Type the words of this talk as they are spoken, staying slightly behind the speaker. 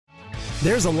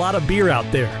There's a lot of beer out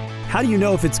there. How do you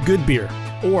know if it's good beer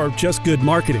or just good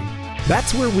marketing?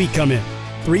 That's where we come in.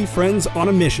 Three friends on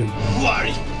a mission. Who are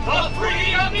you? The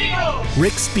Three Amigos!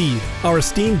 Rick Speed, our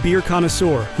esteemed beer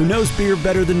connoisseur who knows beer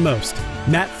better than most.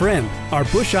 Matt Friend, our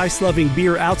bush ice-loving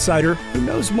beer outsider who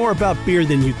knows more about beer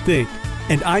than you'd think.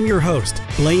 And I'm your host,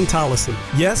 Blaine Tollison.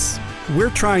 Yes, we're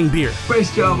trying beer.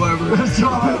 Nice job, Weber.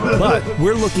 But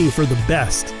we're looking for the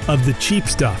best of the cheap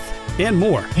stuff and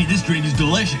more. Hey, this drink is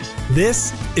delicious.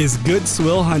 This is Good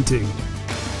Swill Hunting.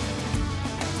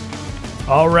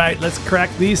 All right, let's crack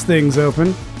these things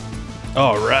open.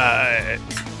 All right.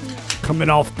 Coming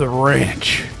off the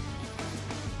ranch.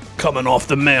 Coming off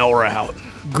the mail route.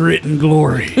 Grit and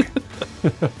glory.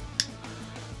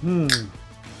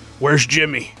 Where's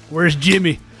Jimmy? Where's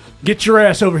Jimmy? Get your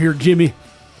ass over here, Jimmy.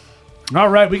 All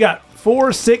right, we got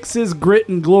 4 6's Grit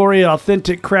and Glory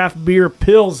Authentic Craft Beer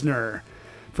Pilsner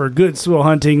for Good Swill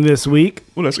Hunting this week.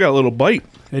 Well, that's got a little bite.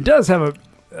 It does have a...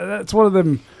 that's one of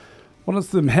them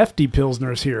hefty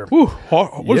Pilsners here. Ooh,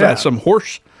 what was that? Some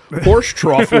horse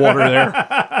trough water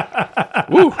there.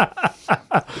 Woo.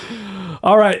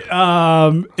 All right.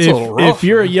 If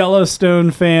you're a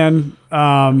Yellowstone fan,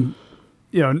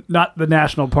 not the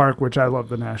national park, which I love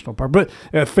the national park, but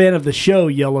a fan of the show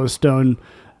Yellowstone,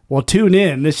 well, tune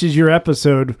in. This is your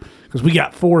episode because we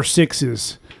got 4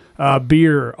 6's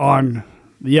beer on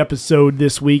the episode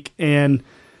this week. And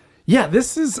yeah,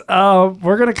 this is,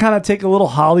 we're going to kind of take a little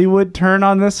Hollywood turn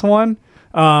on this one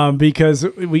because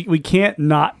we can't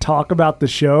not talk about the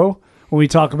show when we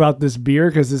talk about this beer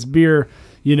because this beer,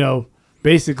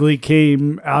 basically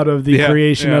came out of the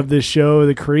creation of this show,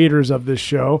 the creators of this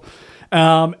show.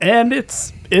 And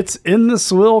it's in the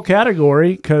swill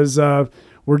category because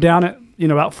we're down at,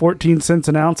 about 14 cents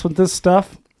an ounce with this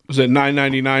stuff. Was it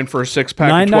 $9.99 for a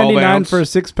 6-pack? $9.99 for a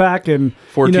 6-pack and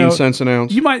 14 cents an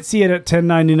ounce. You might see it at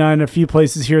 $10.99 a few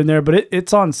places here and there, but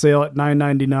it's on sale at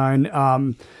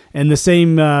 $9.99. And the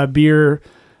same beer,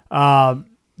 the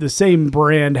same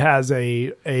brand has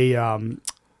a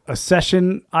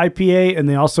session IPA, and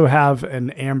they also have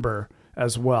an amber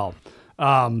as well.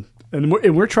 And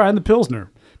we're trying the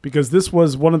Pilsner because this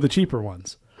was one of the cheaper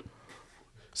ones.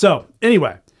 So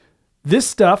anyway, this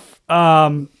stuff.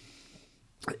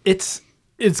 It's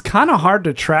kind of hard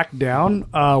to track down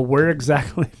where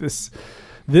exactly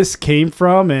this came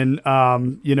from and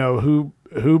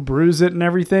who brews it and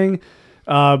everything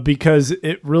because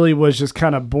it really was just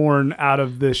kind of born out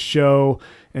of this show.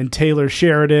 And Taylor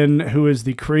Sheridan, who is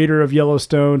the creator of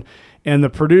Yellowstone, and the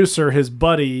producer, his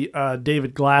buddy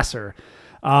David Glasser.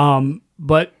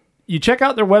 But you check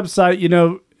out their website.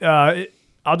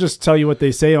 I'll just tell you what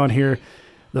they say on here.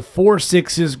 The 4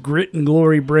 6's Grit and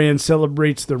Glory brand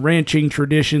celebrates the ranching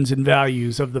traditions and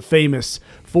values of the famous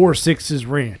 4 6's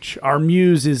Ranch. Our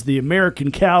muse is the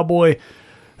American cowboy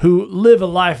who live a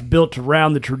life built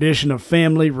around the tradition of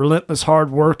family, relentless hard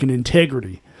work, and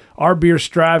integrity. Our beer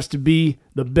strives to be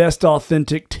the best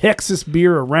authentic Texas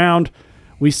beer around.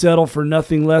 We settle for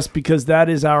nothing less because that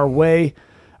is our way.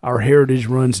 Our heritage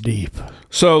runs deep.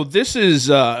 So this is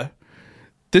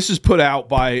put out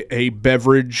by a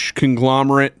beverage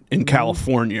conglomerate in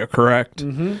California, correct?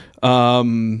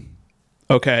 Mm-hmm.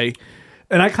 Okay.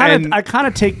 And I kind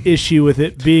of take issue with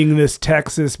it being this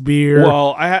Texas beer.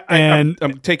 Well, I'm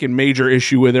taking major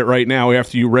issue with it right now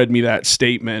after you read me that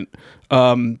statement.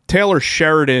 Taylor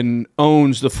Sheridan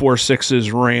owns the 4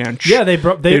 6's Ranch. Yeah, I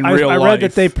read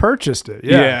that they purchased it.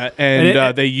 Yeah,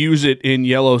 and they use it in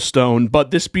Yellowstone.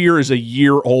 But this beer is a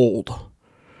year old.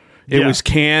 It was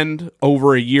canned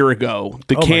over a year ago.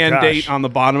 The can date on the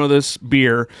bottom of this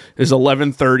beer is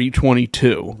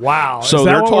 11/30/22. Wow! So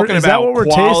they're talking about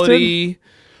quality.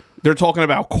 They're talking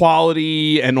about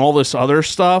quality and all this other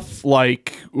stuff.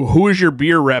 Like, who is your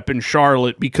beer rep in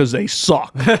Charlotte because they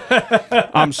suck?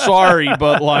 I'm sorry,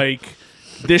 but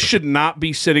this should not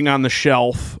be sitting on the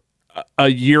shelf a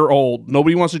year old.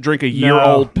 Nobody wants to drink a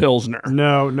year-old Pilsner.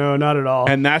 No, not at all.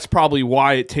 And that's probably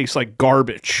why it tastes like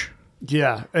garbage.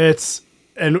 Yeah, it's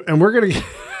and we're gonna.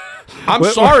 I'm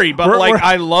sorry, but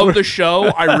I love the show.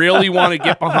 I really want to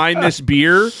get behind this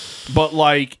beer, but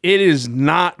it is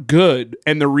not good.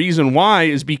 And the reason why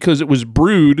is because it was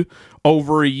brewed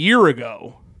over a year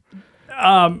ago.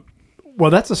 Well,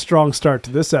 that's a strong start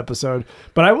to this episode.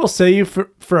 But I will say for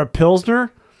a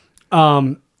Pilsner,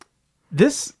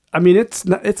 it's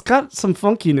got some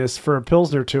funkiness for a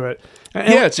Pilsner to it.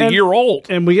 It's a year old.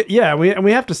 And we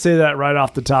have to say that right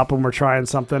off the top when we're trying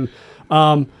something.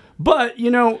 But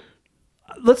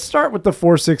let's start with the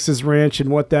 4 6's Ranch and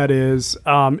what that is.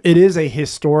 It is a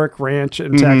historic ranch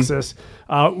in Texas.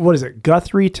 What is it?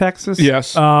 Guthrie, Texas?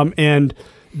 Yes. And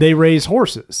they raise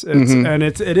horses. And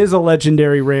it is a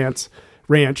legendary ranch.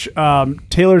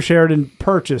 Taylor Sheridan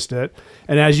purchased it.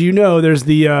 And as you know, there's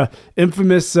the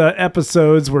infamous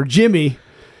episodes where Jimmy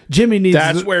needs.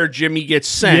 That's where Jimmy gets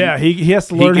sent. Yeah, he has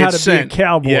to learn how to sent. be a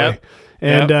cowboy. Yep.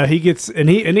 And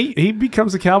he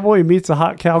becomes a cowboy. He meets a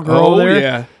hot cowgirl there.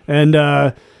 Yeah.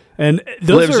 And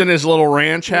those lives in his little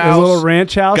ranch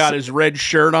house. Got his red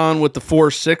shirt on with the 4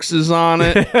 6s on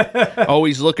it.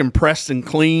 Always looking pressed and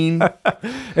clean.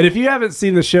 And if you haven't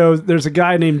seen the show, there's a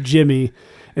guy named Jimmy.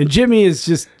 And Jimmy is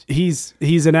just he's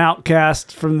an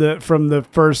outcast from the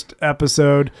first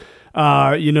episode.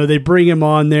 They bring him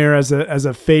on there as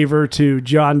a favor to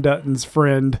John Dutton's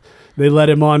friend. They let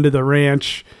him onto the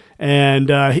ranch, and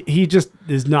he just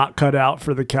is not cut out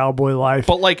for the cowboy life.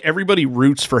 But like everybody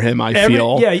roots for him, I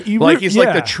feel. Yeah, he's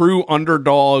like the true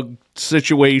underdog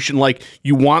situation. Like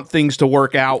you want things to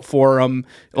work out for him.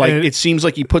 Like it seems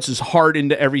like he puts his heart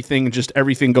into everything, and just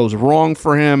everything goes wrong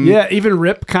for him. Yeah, even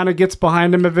Rip kind of gets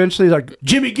behind him eventually. Like,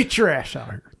 Jimmy, get your ass out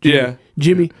here.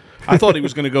 Jimmy. I thought he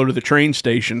was going to go to the train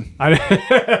station. Or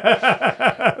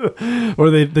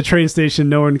the train station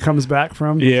no one comes back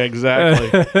from. Yeah,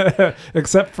 exactly.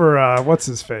 Except for, what's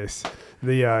his face?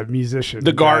 The musician.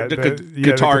 The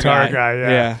guitar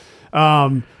guy.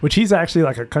 Yeah. Which he's actually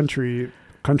like a country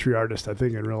artist, I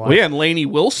think, in real life. Well, yeah, and Lainey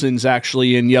Wilson's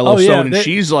actually in Yellowstone, and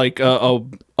she's like a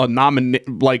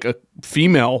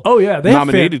female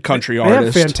nominated country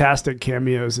artist. They have fantastic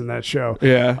cameos in that show.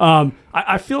 Yeah.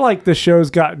 I feel like the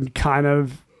show's gotten kind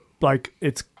of like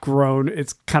it's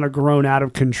kind of grown out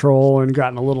of control and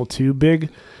gotten a little too big.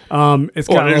 It's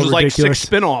gotten there's like ridiculous. 6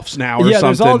 spinoffs now or something. Yeah,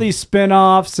 there's all these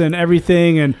spin-offs and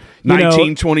everything, and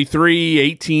 1923,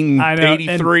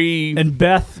 1883. And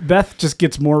Beth just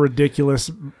gets more ridiculous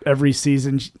every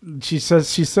season. She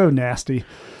says she's so nasty.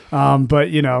 But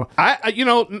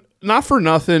I not for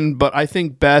nothing, but I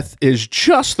think Beth is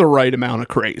just the right amount of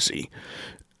crazy.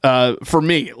 For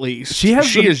me, at least, she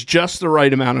is just the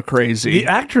right amount of crazy. The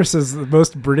actress has the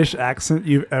most British accent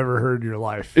you've ever heard in your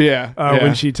life. Yeah,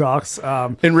 when she talks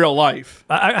in real life.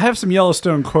 I have some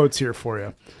Yellowstone quotes here for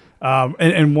you,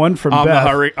 and one from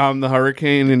Beth. I'm the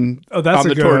hurricane, and that's I'm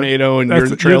the tornado, and you're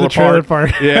the trailer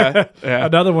park. Yeah.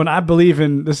 Another one. I believe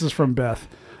in. This is from Beth.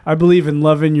 I believe in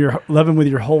loving with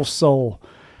your whole soul,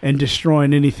 and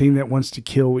destroying anything that wants to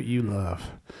kill what you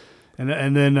love.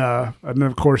 And then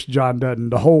of course John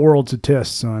Dutton. The whole world's a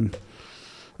test, son.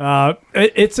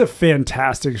 It's a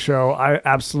fantastic show. I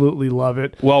absolutely love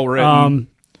it. Well written.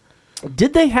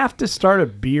 Did they have to start a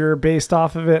beer based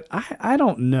off of it? I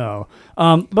don't know.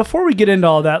 Before we get into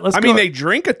all that, they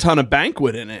drink a ton of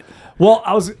banquet in it. Well,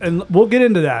 we'll get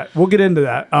into that.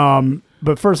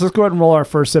 But first, let's go ahead and roll our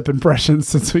first sip impressions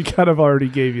since we kind of already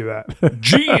gave you that.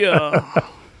 Gia.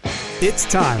 It's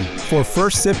time for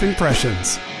First Sip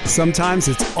Impressions. Sometimes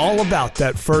it's all about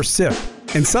that first sip,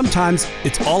 and sometimes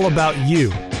it's all about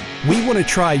you. We want to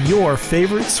try your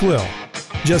favorite swill.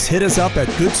 Just hit us up at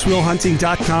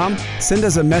goodswillhunting.com, send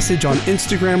us a message on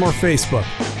Instagram or Facebook,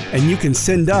 and you can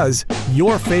send us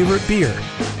your favorite beer,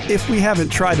 if we haven't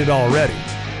tried it already.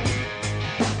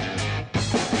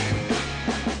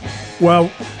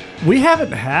 Well, we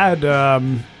haven't had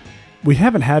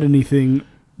anything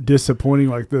disappointing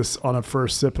like this on a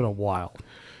first sip in a while.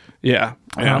 Yeah.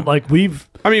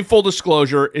 Full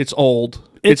disclosure, it's old.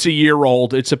 It's a year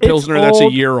old. It's a Pilsner that's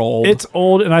a year old. It's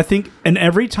old, and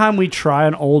every time we try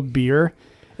an old beer,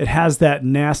 it has that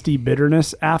nasty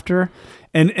bitterness after,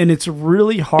 and it's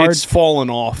really hard. It's fallen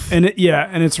off. And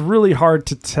it's really hard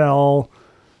to tell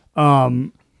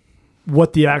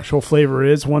what the actual flavor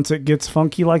is once it gets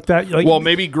funky like that.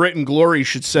 Maybe Grit and Glory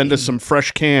should send us some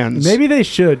fresh cans. Maybe they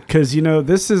should, because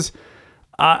this is,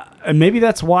 and maybe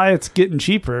that's why it's getting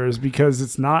cheaper, is because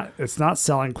it's not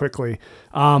selling quickly.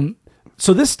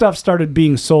 So this stuff started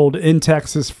being sold in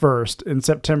Texas first in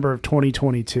September of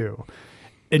 2022.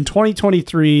 In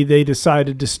 2023, they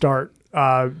decided to start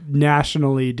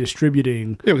nationally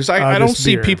distributing. Yeah, because I don't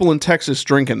see people in Texas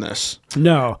drinking this.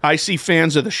 No. I see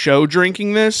fans of the show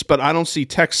drinking this, but I don't see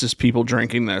Texas people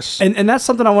drinking this. And that's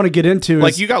something I want to get into.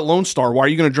 Like, you got Lone Star. Why are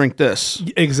you going to drink this?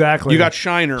 Exactly. You got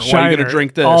Shiner. Why are you going to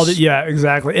drink this? Yeah,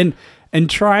 exactly. And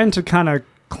trying to kind of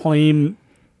claim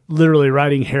literally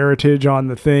writing heritage on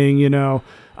the thing,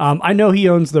 I know he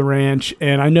owns the ranch,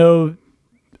 and I know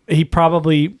he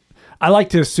probably... I like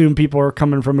to assume people are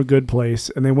coming from a good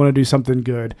place and they want to do something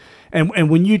good.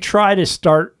 And when you try to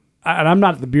start, and I'm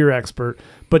not the beer expert,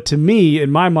 but to me,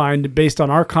 in my mind, based on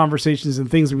our conversations and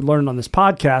things we learned on this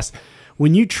podcast,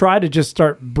 when you try to just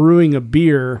start brewing a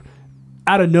beer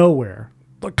out of nowhere,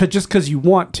 just because you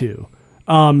want to,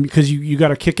 because you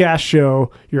got a kick-ass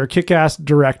show. You're a kick-ass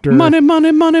director. Money.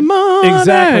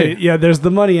 Exactly. Yeah, there's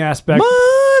the money aspect.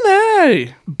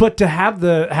 Money. But to have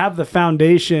the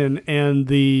foundation and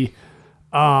the,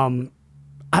 I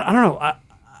don't know,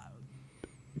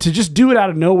 to just do it out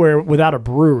of nowhere without a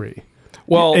brewery.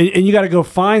 Well, and you got to go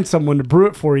find someone to brew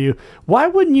it for you. Why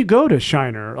wouldn't you go to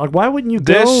Shiner? Like, why wouldn't you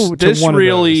go to one of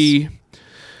those?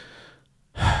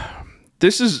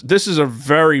 This is a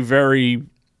very, very,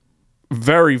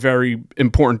 very, very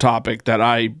important topic that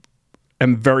I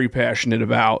am very passionate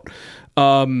about.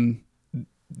 The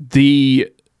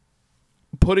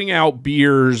putting out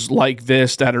beers like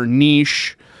this that are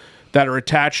niche, that are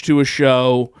attached to a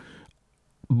show,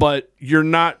 but you're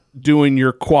not doing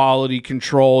your quality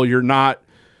control. You're not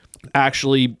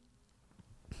actually,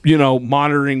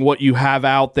 monitoring what you have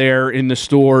out there in the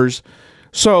stores.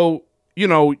 So,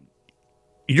 you're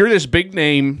this big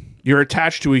name. You're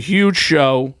attached to a huge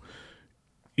show.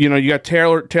 You got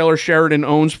Taylor Sheridan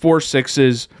owns 4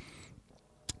 Sixes.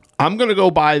 I'm going to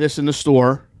go buy this in the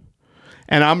store,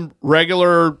 and I'm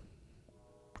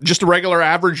just a regular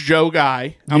average Joe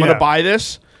guy. I'm going to buy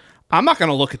this. I'm not going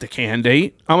to look at the can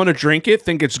date. I'm going to drink it,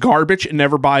 think it's garbage, and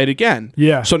never buy it again.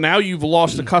 Yeah. So now you've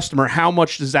lost a customer. How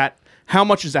much is that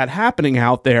happening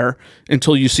out there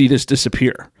until you see this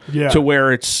disappear? Yeah. To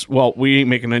where it's, well, we ain't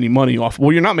making any money off.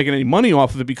 Well, you're not making any money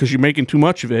off of it because you're making too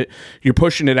much of it. You're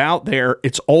pushing it out there.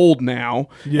 It's old now,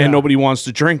 and nobody wants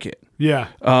to drink it. Yeah.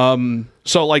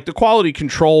 So like the quality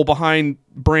control behind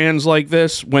brands like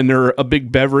this, when they're a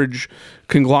big beverage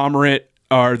conglomerate,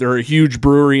 or they're a huge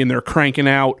brewery and they're cranking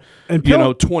out,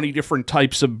 20 different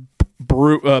types of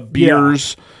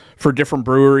beers for different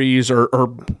breweries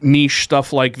or niche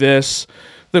stuff like this,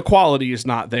 the quality is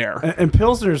not there. And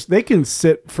Pilsners, they can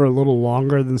sit for a little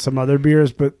longer than some other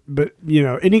beers, but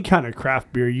any kind of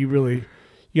craft beer, you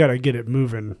got to get it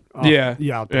moving. Out there.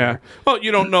 Yeah. Well,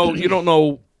 you don't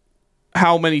know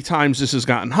how many times this has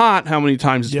gotten hot, how many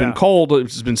times it's been cold,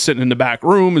 it's been sitting in the back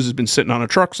room, it's been sitting on a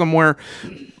truck somewhere.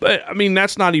 But, I mean,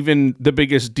 that's not even the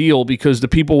biggest deal, because the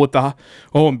people with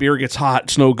and beer gets hot,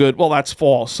 it's no good. Well, that's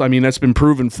false. I mean, that's been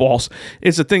proven false.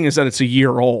 The thing is that it's a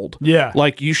year old. Yeah.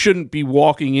 Like, you shouldn't be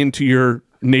walking into your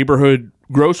neighborhood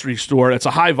grocery store. That's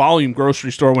a high-volume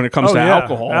grocery store when it comes to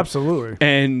alcohol. Absolutely.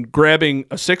 And grabbing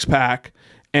a 6-pack,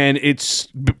 and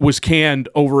was canned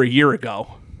over a year ago.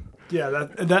 Yeah,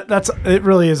 that's it.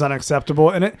 Really is unacceptable,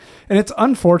 and it's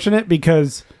unfortunate,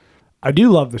 because I do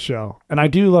love the show, and I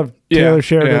do love Taylor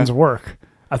Sheridan's work.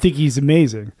 I think he's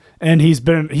amazing, and he's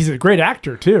a great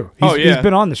actor too. He's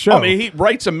been on the show. I mean, he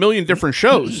writes a million different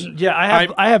shows. Yeah,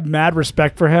 I have mad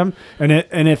respect for him,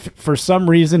 and if for some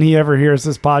reason he ever hears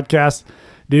this podcast,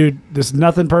 dude, there's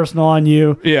nothing personal on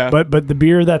you. Yeah, but the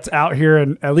beer that's out here,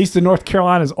 and at least in North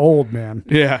Carolina, is old, man.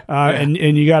 Yeah, and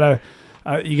you gotta.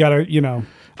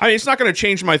 I mean, it's not going to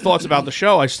change my thoughts about the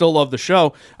show. I still love the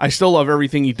show. I still love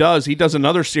everything he does. He does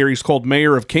another series called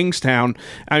Mayor of Kingstown.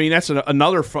 I mean, that's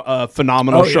another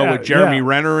phenomenal show with Jeremy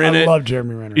Renner in it. I love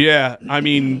Jeremy Renner. Yeah, I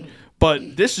mean,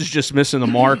 but this is just missing the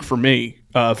mark for me,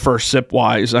 first sip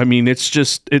wise. I mean,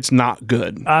 it's not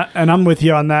good. And I'm with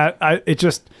you on that.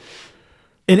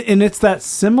 And it's that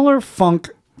similar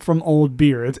funk from old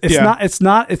beer. It's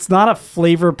not a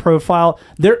flavor profile.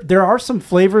 There are some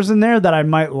flavors in there that I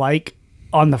might like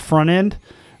on the front end,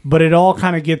 but it all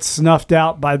kind of gets snuffed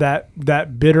out by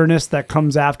that bitterness that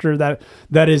comes after that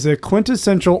is a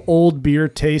quintessential old beer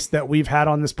taste that we've had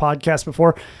on this podcast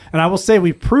before. And I will say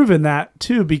we've proven that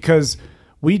too, because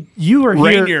you were here.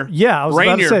 Rainier. Yeah, I was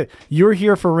about to say you were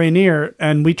here for Rainier,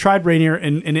 and we tried Rainier,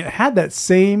 and it had that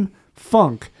same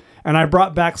funk. And I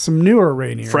brought back some newer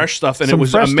Rainier, fresh stuff, and it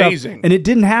was amazing. And it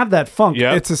didn't have that funk.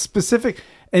 Yep. It's a specific,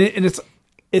 and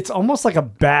it's almost like a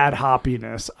bad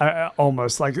hoppiness.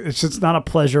 Almost like it's just not a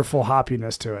pleasureful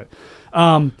hoppiness to it.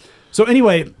 So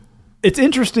anyway, it's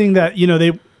interesting that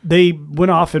they went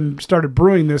off and started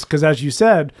brewing this, because, as you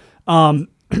said,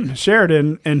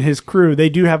 Sheridan and his crew, they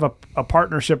do have a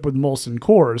partnership with Molson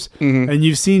Coors, and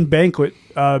you've seen Banquet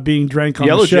being drank on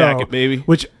Yellow the show, Jacket, baby.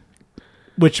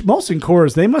 Which Molson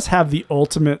Coors, they must have the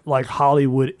ultimate like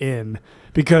Hollywood Inn,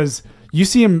 because you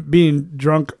see him being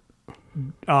drunk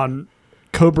on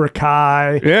Cobra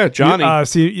Kai. Yeah, Johnny. I've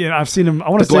seen him. I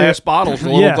want to say glass bottles, the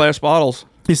little glass bottles.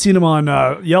 You've seen him on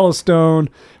Yellowstone,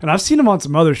 and I've seen him on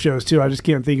some other shows too. I just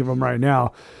can't think of them right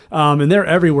now. And they're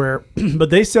everywhere.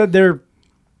 But they said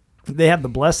they have the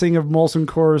blessing of Molson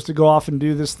Coors to go off and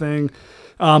do this thing.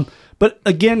 But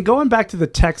again, going back to the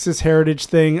Texas heritage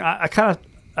thing,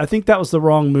 I think that was the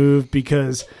wrong move,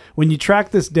 because when you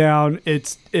track this down,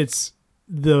 it's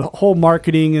the whole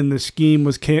marketing and the scheme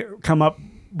was come up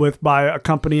with by a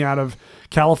company out of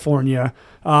California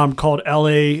called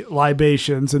LA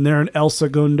Libations, and they're in El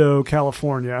Segundo,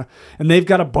 California, and they've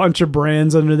got a bunch of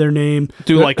brands under their name.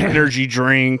 Do like energy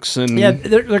drinks and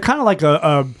they're kind of like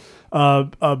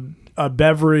a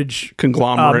beverage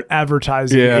conglomerate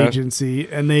advertising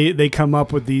agency, and they come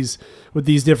up with these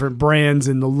different brands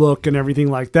and the look and everything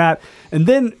like that. And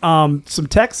then some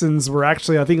Texans were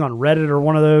actually, I think, on Reddit or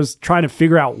one of those trying to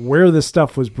figure out where this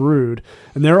stuff was brewed,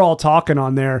 and they're all talking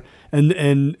on there.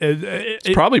 And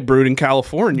it's probably brewed in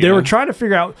California. They were trying to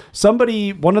figure out.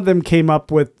 One of them came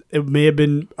up with it may have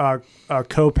been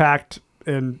co-packed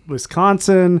in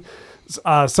Wisconsin.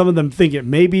 Some of them think it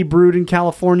may be brewed in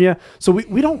California. So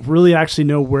we don't really actually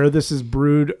know where this is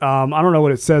brewed. I don't know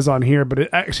what it says on here, but it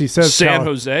actually says San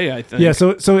Jose, I think. Yeah,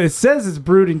 so it says it's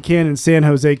brewed in can in San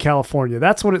Jose, California.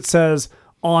 That's what it says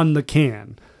on the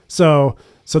can. So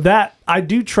that I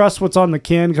do trust what's on the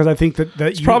can, because I think that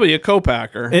it's probably a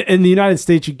co-packer. In the United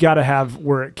States, you got to have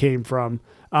where it came from.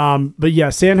 But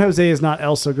yeah, San Jose is not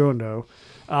El Segundo,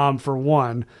 for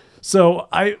one. So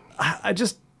I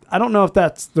don't know if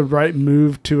that's the right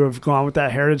move to have gone with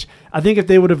that heritage. I think if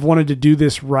they would have wanted to do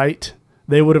this right,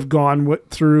 they would have gone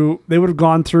through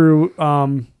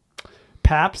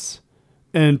Pabst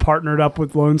and partnered up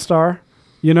with Lone Star.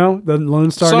 You know, the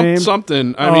Lone Star name.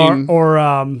 Something.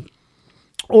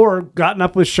 Or gotten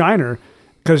up with Shiner,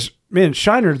 because man,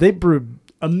 Shiner, they brew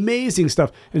amazing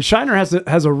stuff, and Shiner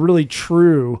has a really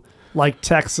true like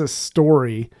Texas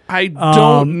story. I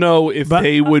don't know if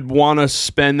they would want to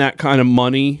spend that kind of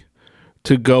money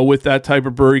to go with that type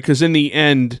of brewery, because in the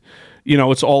end, you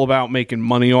know, it's all about making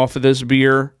money off of this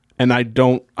beer, and I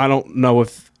don't know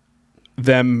if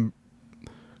them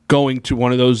going to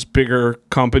one of those bigger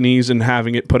companies and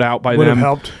having it put out by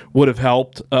them would have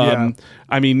helped.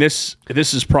 I mean, this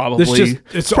is probably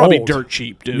it's probably old. Dirt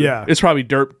cheap, dude. Yeah, it's probably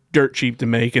dirt cheap to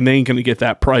make, and they ain't going to get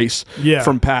that price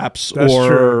from Pabst That's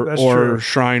true.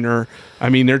 Shriner. I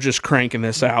mean, they're just cranking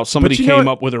this out. Somebody came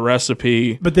up with a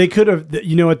recipe, but they could have.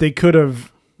 You know what? They could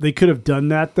have done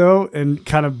that though, and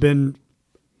kind of been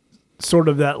sort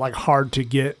of that like hard to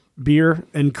get beer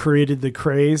and created the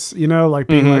craze, you know, like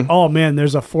being like, oh man,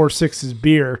 there's a 4 6's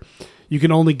beer. You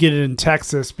can only get it in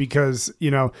Texas because,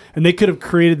 you know, and they could have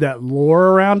created that lore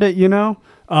around it, you know,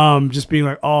 just being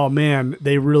like, oh man,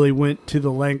 they really went to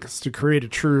the lengths to create a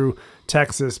true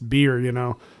Texas beer, you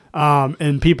know,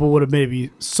 and people would have maybe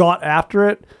sought after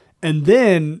it. And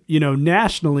then, you know,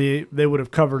 nationally, they would have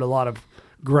covered a lot of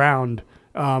ground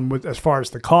with as far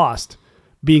as the cost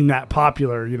being that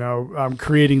popular, you know,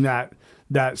 creating that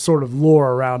sort of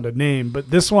lore around a name.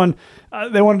 But this one,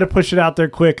 they wanted to push it out there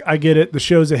quick. I get it. The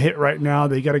show's a hit right now.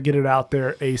 They got to get it out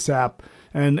there ASAP.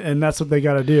 And that's what they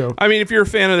got to do. I mean, if you're a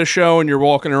fan of the show and you're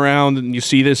walking around and you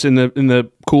see this in the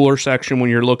cooler section when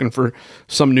you're looking for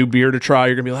some new beer to try,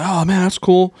 you're gonna be like, "Oh man, that's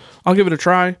cool. I'll give it a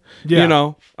try." Yeah. You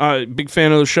know, big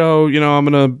fan of the show. You know, I'm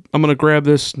gonna grab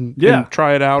this and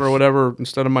try it out or whatever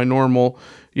instead of my normal,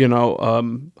 you know,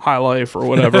 High Life or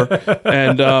whatever.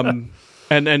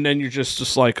 And then you're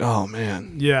just like, oh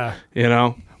man, yeah, you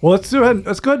know. Well, let's go ahead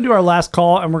and do our last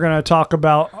call, and we're going to talk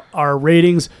about our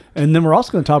ratings, and then we're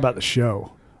also going to talk about the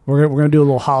show. We're going to do a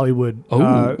little Hollywood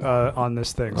on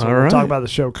this thing. So we'll talk about the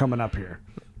show coming up here.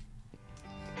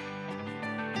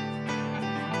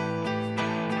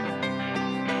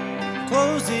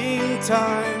 Closing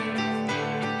time.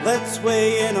 Let's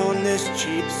weigh in on this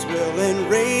cheap swill and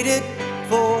rate it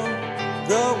for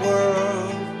the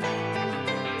world.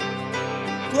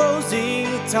 Closing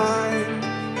time.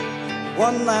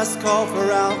 One last call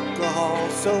for alcohol,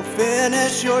 so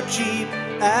finish your cheap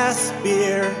ass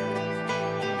beer.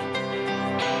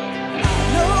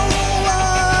 I know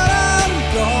what I'm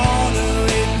gonna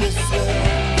rate this swill.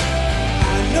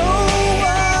 I know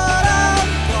what I'm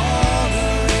gonna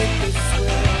rate this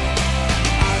swill.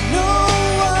 I know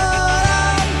what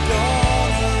I'm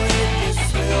gonna rate this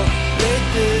swill. Rate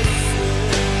this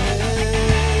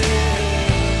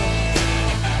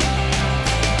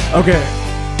swill. Okay.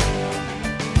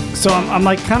 So I'm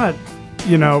like kind of,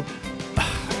 you know,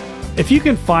 if you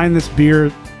can find this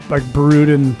beer like brewed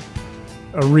in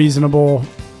a reasonable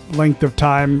length of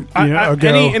time,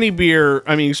 any beer,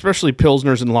 I mean, especially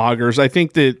Pilsners and lagers, I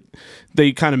think that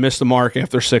they kind of miss the mark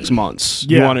after 6 months.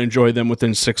 You want to enjoy them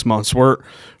within 6 months. We're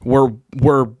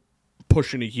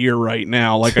pushing a year right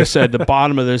now. Like I said, the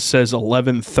bottom of this says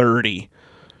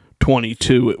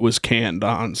 11/30/22 it was canned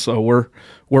on. So we're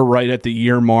right at the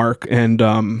year mark, and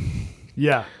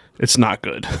it's not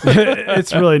good.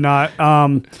 It's really not.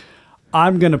 I'm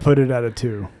going to put it at a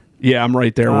 2. Yeah, I'm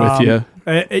right there with you.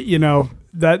 You know,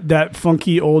 that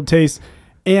funky old taste.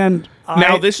 And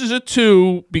now this is a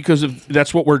 2 because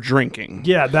that's what we're drinking.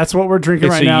 Yeah, that's what we're drinking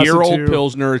It's right now. It's a year-old 2.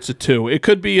 Pilsner. It's a 2. It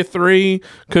could be a 3,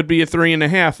 could be a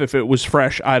 3.5 if it was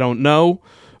fresh. I don't know,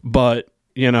 but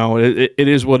it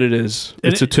is what it is.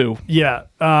 It's a 2. Yeah,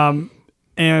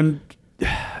 and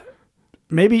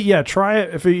maybe try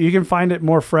it if you can find it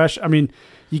more fresh. I mean,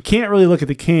 you can't really look at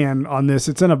the can on this.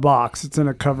 It's in a box. It's in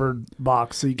a covered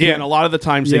box. So you can't, and a lot of the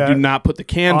times they do not put the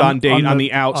canned on date on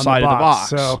the outside of the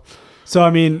box. So I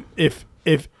mean, if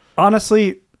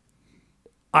honestly,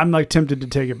 I'm like tempted to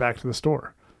take it back to the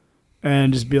store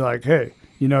and just be like, hey,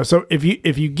 so if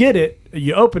you get it,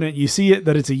 you open it, you see it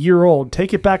that it's a year old,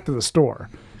 take it back to the store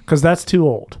because that's too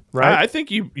old, right? I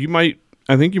think you might.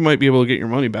 I think you might be able to get your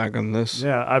money back on this.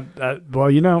 Yeah, I'll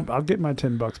get my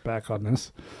 $10 back on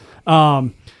this.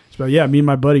 So yeah, me and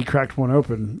my buddy cracked one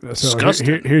open. So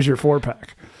here's your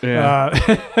 4-pack.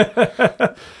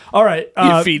 Yeah. All right.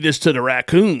 You feed this to the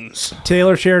raccoons.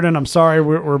 Taylor Sheridan, I'm sorry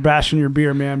we're bashing your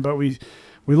beer, man, but we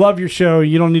love your show.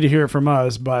 You don't need to hear it from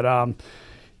us, but a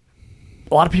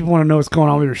lot of people want to know what's going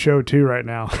on with your show too right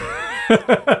now.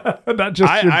 Not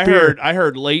just your beer. I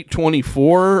heard late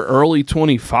 24, early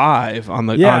 25 on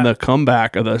the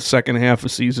comeback of the second half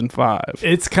of season 5.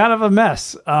 It's kind of a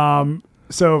mess.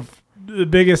 So the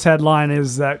biggest headline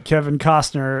is that Kevin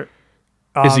Costner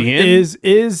is he in?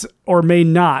 Is or may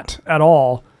not at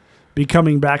all be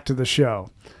coming back to the show.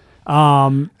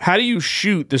 How do you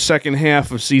shoot the second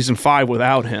half of season 5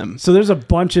 without him? So there's a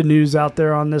bunch of news out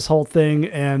there on this whole thing,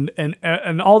 and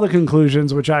all the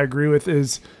conclusions, which I agree with,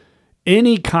 is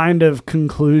any kind of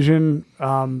conclusion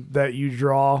that you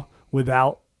draw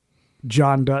without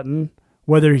John Dutton,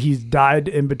 whether he's died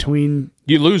in between,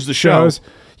 you lose the shows. show.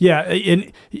 Yeah,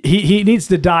 and he needs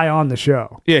to die on the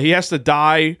show. Yeah, he has to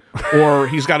die, or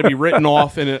he's got to be written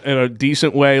off in a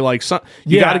decent way. Like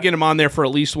you got to get him on there for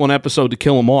at least one episode to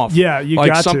kill him off.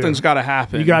 Yeah, something's got to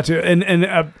happen. You got to,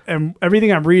 and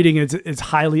everything I'm reading is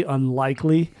highly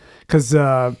unlikely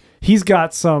because he's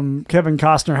got some. Kevin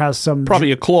Costner has some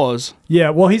probably a clause.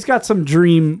 Yeah, well, he's got some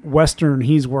dream western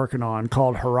he's working on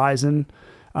called Horizon,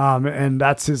 and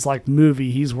that's his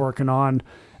movie he's working on.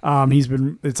 It's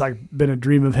been a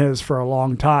dream of his for a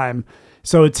long time.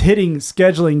 So it's hitting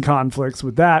scheduling conflicts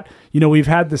with that. We've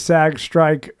had the SAG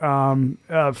strike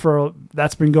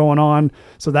that's been going on.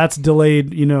 So that's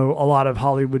delayed, a lot of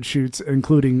Hollywood shoots,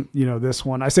 including, this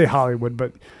one. I say Hollywood,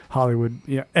 but Hollywood,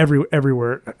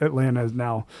 everywhere. Atlanta is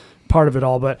now part of it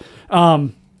all. But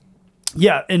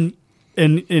yeah, and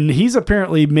he's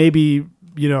apparently maybe,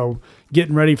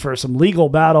 getting ready for some legal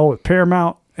battle with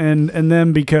Paramount and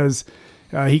them because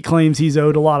he claims he's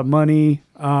owed a lot of money,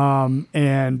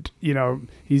 and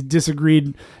he's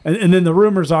disagreed. And then the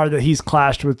rumors are that he's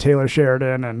clashed with Taylor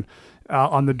Sheridan and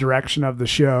on the direction of the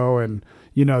show, and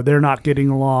they're not getting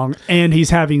along. And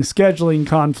he's having scheduling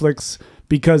conflicts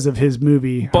because of his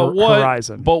movie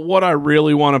Horizon. But what I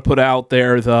really want to put out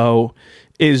there, though,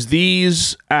 is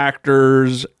these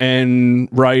actors and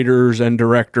writers and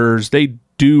directors,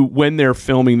 when they're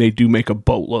filming, they do make a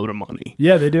boatload of money.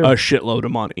 Yeah, they do. A shitload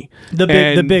of money. The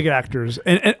big actors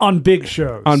and on big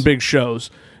shows. On big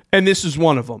shows. And this is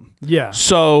one of them. Yeah.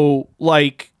 So,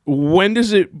 when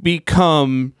does it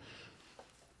become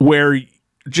where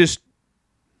just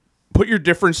put your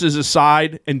differences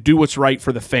aside and do what's right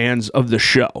for the fans of the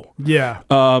show? Yeah.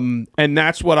 And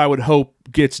that's what I would hope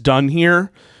gets done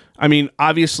here. I mean,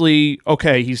 obviously,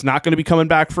 okay, he's not going to be coming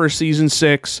back for a season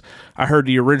 6. I heard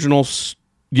the original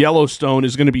Yellowstone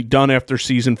is going to be done after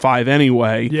season 5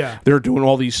 anyway. Yeah. They're doing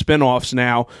all these spinoffs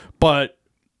now. But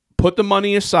put the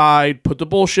money aside, put the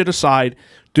bullshit aside,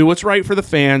 do what's right for the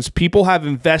fans. People have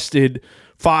invested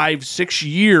 5-6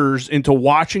 years into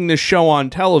watching this show on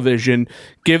television.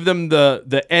 Give them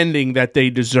the ending that they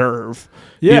deserve.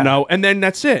 Yeah. And then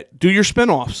that's it. Do your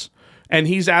spinoffs. And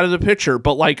he's out of the picture.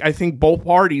 But I think both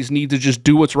parties need to just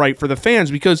do what's right for the fans,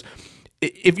 because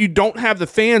if you don't have the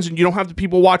fans and you don't have the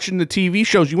people watching the TV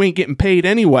shows, you ain't getting paid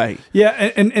anyway. Yeah,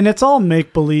 and it's all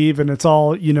make believe, and it's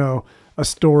all a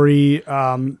story.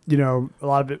 A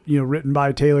lot of it written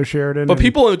by Taylor Sheridan. But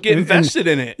people get invested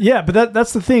in it. Yeah, but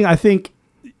that's the thing. I think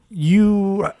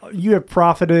you have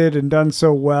profited and done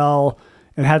so well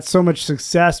and had so much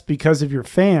success because of your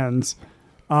fans.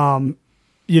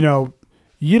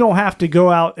 You don't have to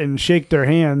go out and shake their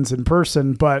hands in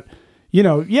person, but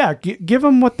give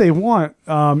them what they want,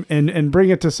 and bring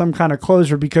it to some kind of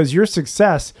closure, because your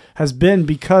success has been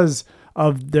because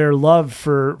of their love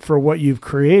for what you've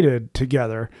created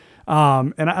together.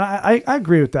 And I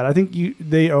agree with that. I think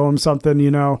they owe them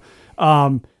something,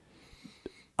 I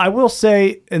will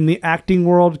say in the acting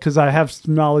world, because I have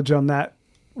some knowledge on that,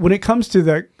 when it comes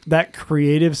to that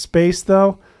creative space,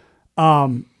 though,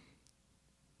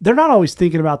 they're not always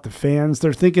thinking about the fans.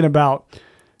 They're thinking about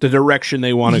the direction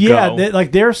they want to go. Yeah,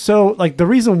 they're so like the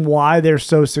reason why they're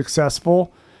so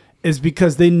successful is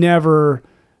because Kevin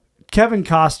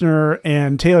Costner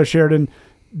and Taylor Sheridan,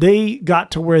 they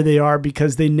got to where they are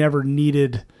because they never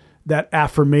needed that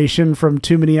affirmation from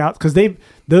too many outs, because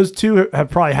those two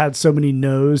have probably had so many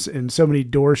no's and so many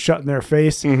doors shut in their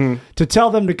face. To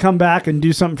tell them to come back and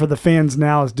do something for the fans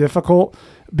now is difficult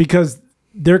because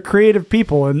they're creative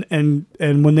people, and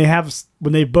when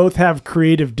they both have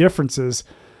creative differences,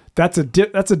 that's a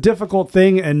difficult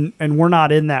thing, and we're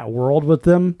not in that world with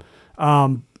them.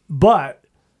 But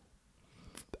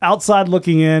outside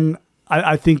looking in,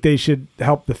 I think they should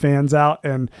help the fans out,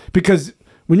 and because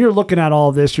when you're looking at all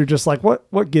of this, you're just like,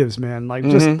 what gives, man? Like,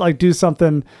 just like do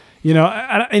something,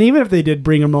 and even if they did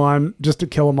bring him on just to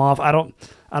kill him off, I don't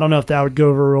know if that would go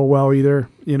over real well either,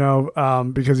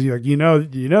 because you got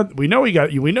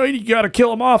to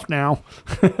kill him off now.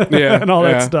 Yeah. And all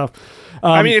that stuff.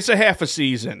 I mean, it's a half a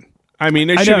season. I mean,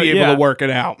 they should be able to work it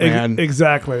out, man.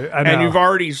 Exactly. I know. And you've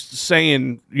already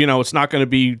saying, it's not going to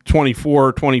be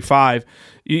 24, 25.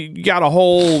 You got a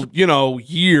whole,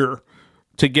 year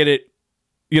to get it,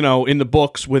 in the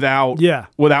books without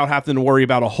having to worry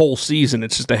about a whole season.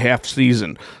 It's just a half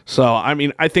season. So, I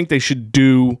mean, I think they should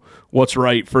do what's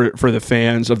right for the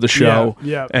fans of the show.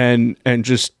 Yeah. And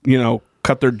just,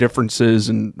 cut their differences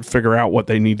and figure out what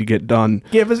they need to get done.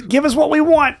 Give us what we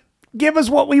want. Give us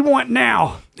what we want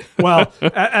now. Well,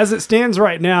 as it stands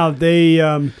right now, they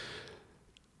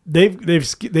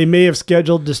may have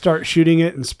scheduled to start shooting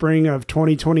it in spring of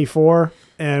 2024,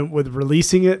 and with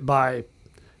releasing it by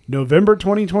November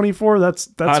 2024. That's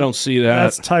I don't see that.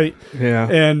 That's tight. Yeah,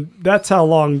 and that's how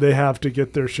long they have to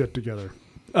get their shit together.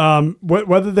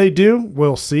 Whether they do,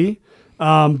 we'll see.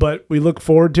 But we look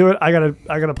forward to it. I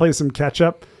gotta play some catch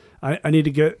up. I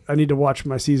need to watch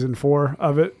my season 4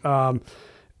 of it.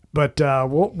 But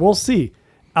we'll see.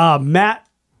 Matt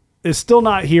is still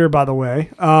not here, by the way.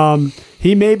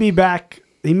 He may be back.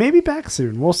 He may be back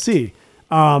soon. We'll see.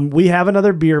 We have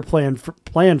another beer planned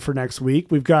for next week.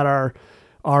 We've got our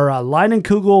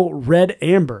Leinenkugel Red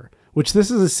Amber, which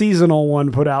this is a seasonal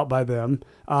one put out by them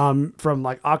from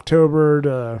like October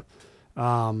to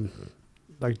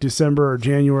like December or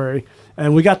January,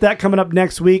 and we got that coming up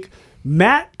next week.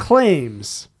 Matt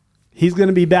claims he's going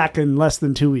to be back in less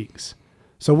than 2 weeks.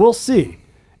 So we'll see.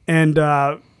 And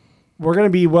we're going to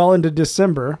be well into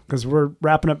December because we're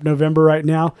wrapping up November right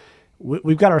now.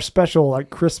 We've got our special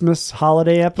like Christmas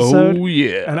holiday episode. Oh,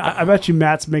 yeah. And I bet you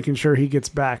Matt's making sure he gets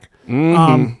back.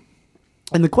 Mm-hmm.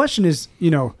 And the question is,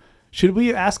 should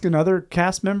we ask another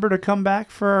cast member to come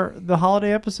back for the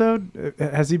holiday episode?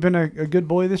 Has he been a good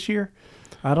boy this year?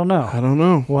 I don't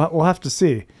know. We'll have to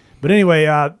see. But anyway,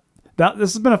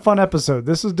 this has been a fun episode.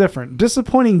 This is different.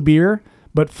 Disappointing beer,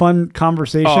 but fun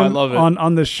conversation I love it.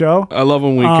 on this show. I love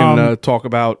when we can talk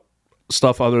about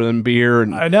stuff other than beer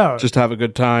and I know. Just have a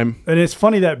good time. And it's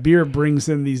funny that beer brings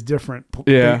in these different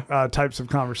types of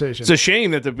conversations. It's a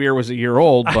shame that the beer was a year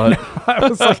old, but I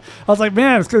was like,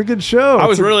 man, it's a good show. I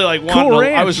was really like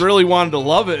wanting to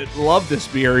love this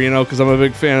beer, because I'm a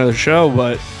big fan of the show,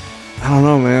 but I don't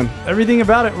know, man. Everything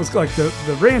about it was like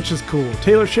the ranch is cool,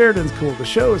 Taylor Sheridan's cool, the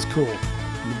show is cool,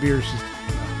 and the beer's just.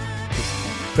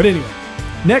 But anyway.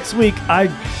 Next week, I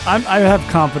have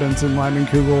confidence in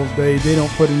Leinenkugel. They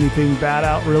don't put anything bad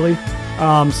out, really.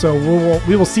 So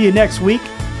we will see you next week.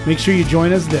 Make sure you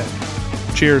join us then.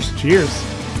 Cheers. Cheers.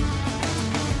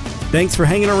 Thanks for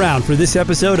hanging around for this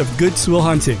episode of Good Swill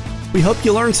Hunting. We hope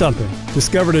you learned something,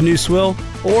 discovered a new swill,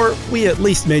 or we at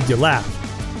least made you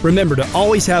laugh. Remember to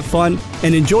always have fun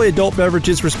and enjoy adult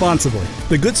beverages responsibly.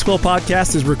 The Good Swill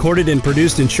podcast is recorded and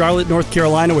produced in Charlotte, North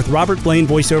Carolina with Robert Blaine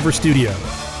Voiceover Studio.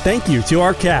 Thank you to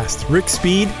our cast, Rick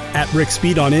Speed at Rick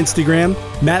Speed on Instagram,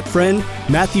 Matt Friend,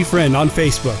 Matthew Friend on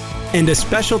Facebook. And a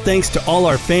special thanks to all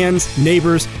our fans,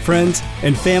 neighbors, friends,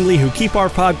 and family who keep our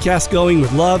podcast going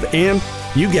with love and,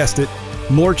 you guessed it,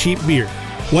 more cheap beer.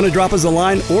 Want to drop us a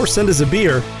line or send us a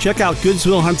beer? Check out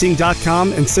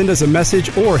goodswillhunting.com and send us a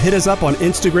message or hit us up on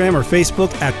Instagram or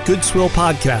Facebook at Good Swill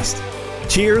Podcast.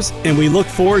 Cheers, and we look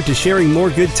forward to sharing more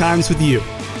good times with you.